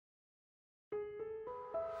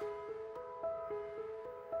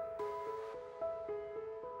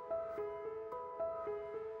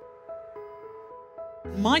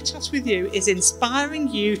My task with you is inspiring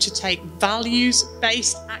you to take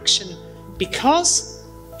values-based action because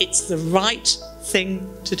it's the right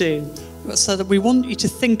thing to do. So that we want you to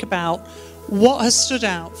think about what has stood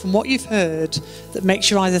out from what you've heard that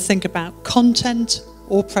makes you either think about content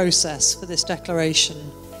or process for this declaration.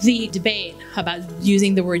 The debate about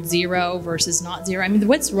using the word zero versus not zero, I mean,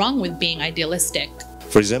 what's wrong with being idealistic?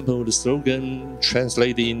 For example, the slogan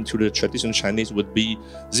translated into the traditional Chinese would be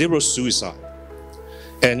zero suicide.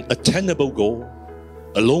 An attainable goal,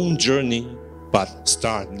 a long journey, but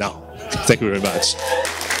start now. Thank you very much.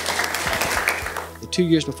 2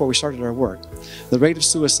 years before we started our work, the rate of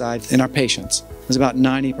suicide in our patients was about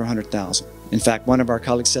 90 per 100,000. In fact, one of our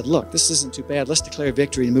colleagues said, look, this isn't too bad, let's declare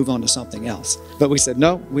victory and move on to something else. But we said,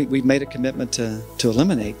 no, we made a commitment to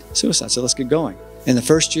eliminate suicide, so let's get going. In the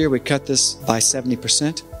first year, we cut this by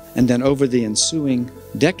 70%, and then over the ensuing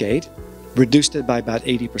decade, reduced it by about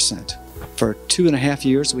 80%. For 2.5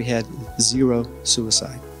 years, we had zero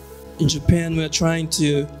suicide. In Japan, we're trying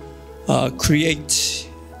to create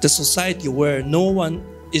the society where no one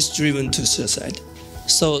is driven to suicide.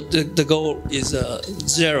 So the goal is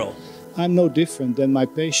zero. I'm no different than my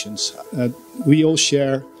patients. We all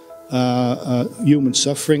share human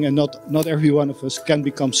suffering, and not every one of us can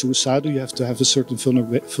become suicidal. You have to have a certain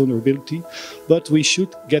vulnerability. But we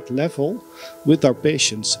should get level with our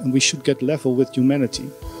patients, and we should get level with humanity.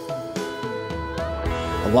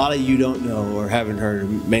 A lot of you don't know or haven't heard or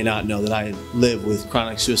may not know that I live with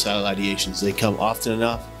chronic suicidal ideations. They come often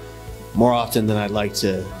enough, more often than I'd like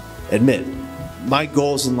to admit. My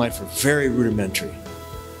goals in life are very rudimentary.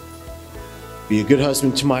 Be a good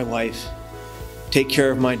husband to my wife, take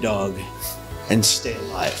care of my dog, and stay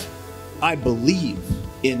alive. I believe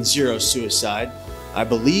in zero suicide. I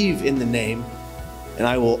believe in the name, and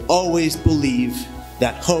I will always believe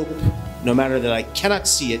that hope, no matter that I cannot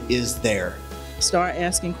see it, is there. Start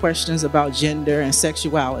asking questions about gender and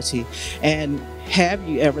sexuality, and have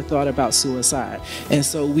you ever thought about suicide? And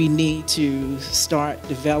so we need to start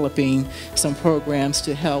developing some programs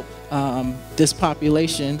to help this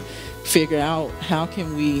population figure out how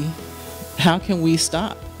can we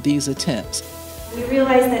stop these attempts. We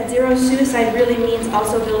realize that zero suicide really means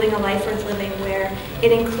also building a life worth living where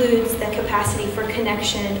it includes the capacity for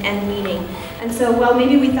connection and meaning. And so while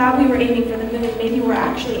maybe we thought we were aiming for the moon, maybe we're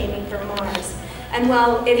actually aiming for Mars. And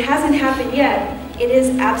while it hasn't happened yet, it is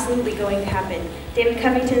absolutely going to happen. David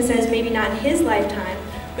Covington says maybe not in his lifetime,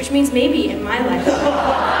 which means maybe in my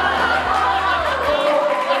lifetime.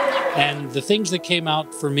 And the things that came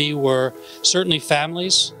out for me were certainly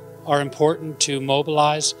families are important to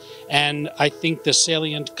mobilize, and I think the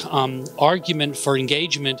salient argument for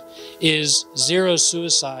engagement is zero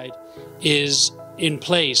suicide is in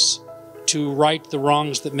place to right the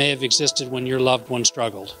wrongs that may have existed when your loved one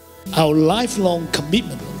struggled. Our lifelong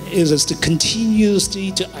commitment is to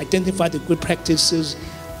continuously to identify the good practices,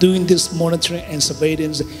 doing this monitoring and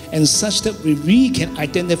surveillance, and such that we really can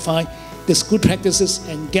identify these good practices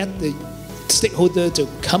and get the stakeholder to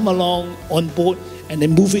come along on board and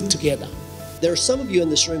then move it together. There are some of you in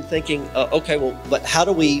this room thinking, okay, well, but how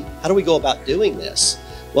do we go about doing this?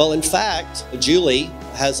 Well, in fact, Julie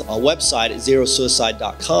has a website at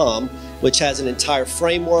zerosuicide.com, which has an entire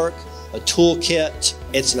framework, a toolkit.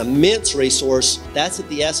 It's an immense resource. That's at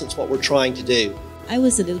the essence what we're trying to do. I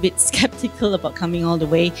was a little bit skeptical about coming all the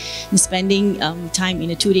way and spending time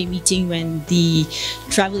in a 2-day meeting when the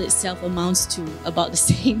travel itself amounts to about the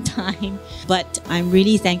same time. But I'm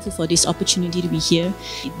really thankful for this opportunity to be here.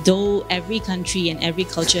 Though every country and every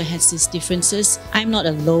culture has its differences, I'm not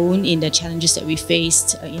alone in the challenges that we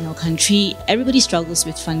faced in our country. Everybody struggles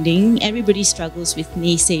with funding. Everybody struggles with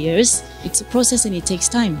naysayers. It's a process and it takes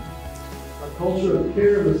time. Our culture of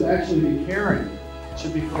care must actually be caring. It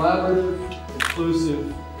should be collaborative,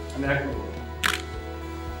 inclusive, and equitable.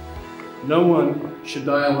 No one should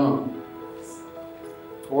die alone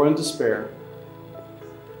or in despair,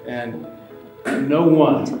 and no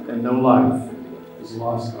one and no life is a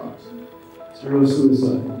lost cause. Zero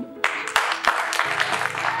suicide.